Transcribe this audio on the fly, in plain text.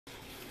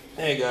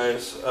Hey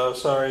guys,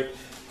 sorry.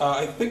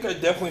 I think I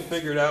definitely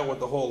figured out what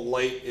the whole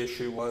light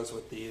issue was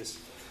with these,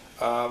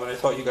 and I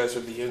thought you guys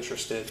would be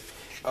interested.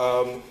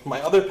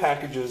 My other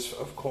packages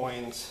of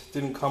coins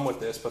didn't come with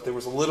this, but there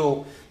was a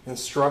little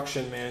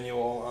instruction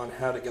manual on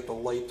how to get the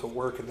light to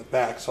work in the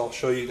back, so I'll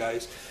show you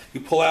guys. You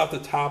pull out the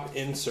top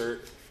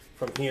insert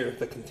from here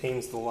that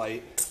contains the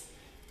light,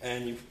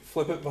 and you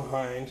flip it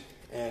behind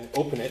and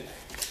open it,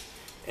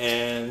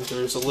 and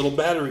there's a little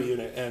battery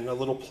unit and a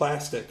little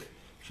plastic.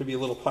 Should be a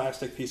little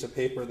plastic piece of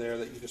paper there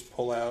that you just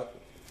pull out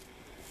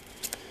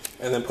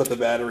and then put the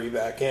battery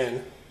back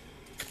in.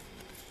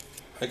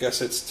 I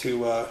guess it's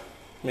to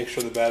make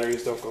sure the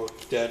batteries don't go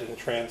dead in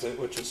transit,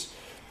 which is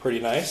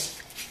pretty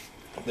nice.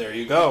 There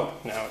you go.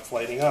 Now it's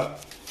lighting up.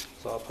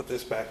 So I'll put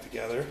this back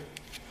together.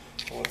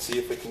 Let's see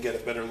if we can get a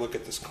better look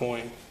at this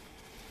coin.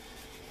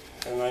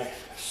 And I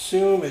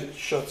assume it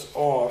shuts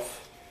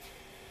off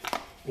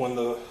when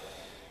the...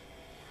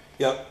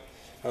 Yep.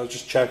 I was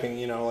just checking,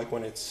 you know, like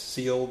when it's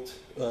sealed,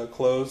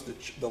 closed,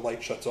 the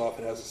light shuts off.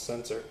 It has a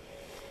sensor.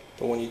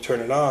 But when you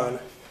turn it on,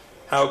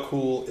 how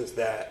cool is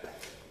that?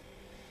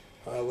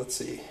 Let's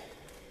see.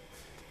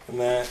 And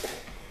that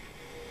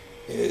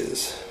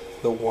is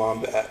the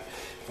Wombat.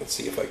 Let's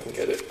see if I can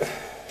get it.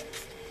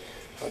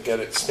 I'll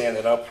get it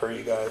standing up for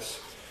you guys.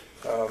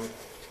 Oh.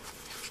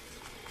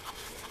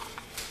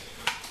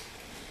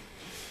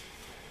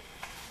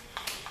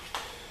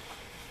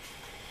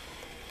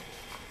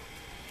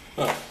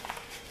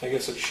 I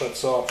guess it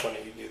shuts off when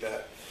you do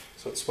that.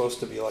 So it's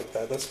supposed to be like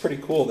that. That's pretty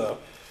cool though.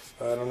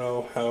 I don't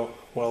know how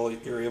well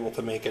you're able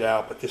to make it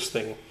out, but this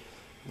thing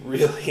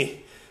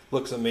really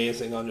looks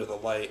amazing under the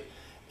light.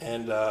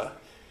 And I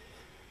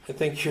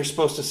think you're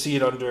supposed to see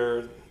it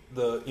under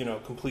the, you know,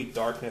 complete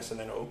darkness and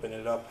then open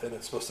it up, and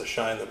it's supposed to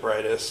shine the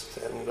brightest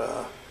and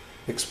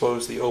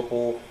expose the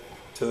opal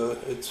to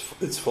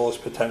its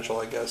fullest potential,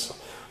 I guess,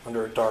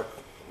 under a dark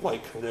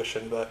light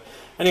condition. But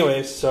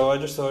anyways, so I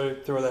just thought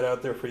I'd throw that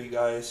out there for you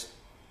guys.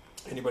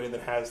 Anybody that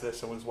has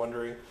this and was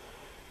wondering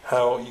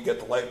how you get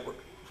the light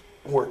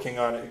working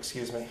on it,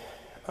 excuse me.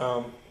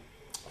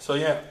 So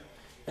yeah,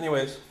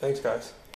 anyways, thanks guys.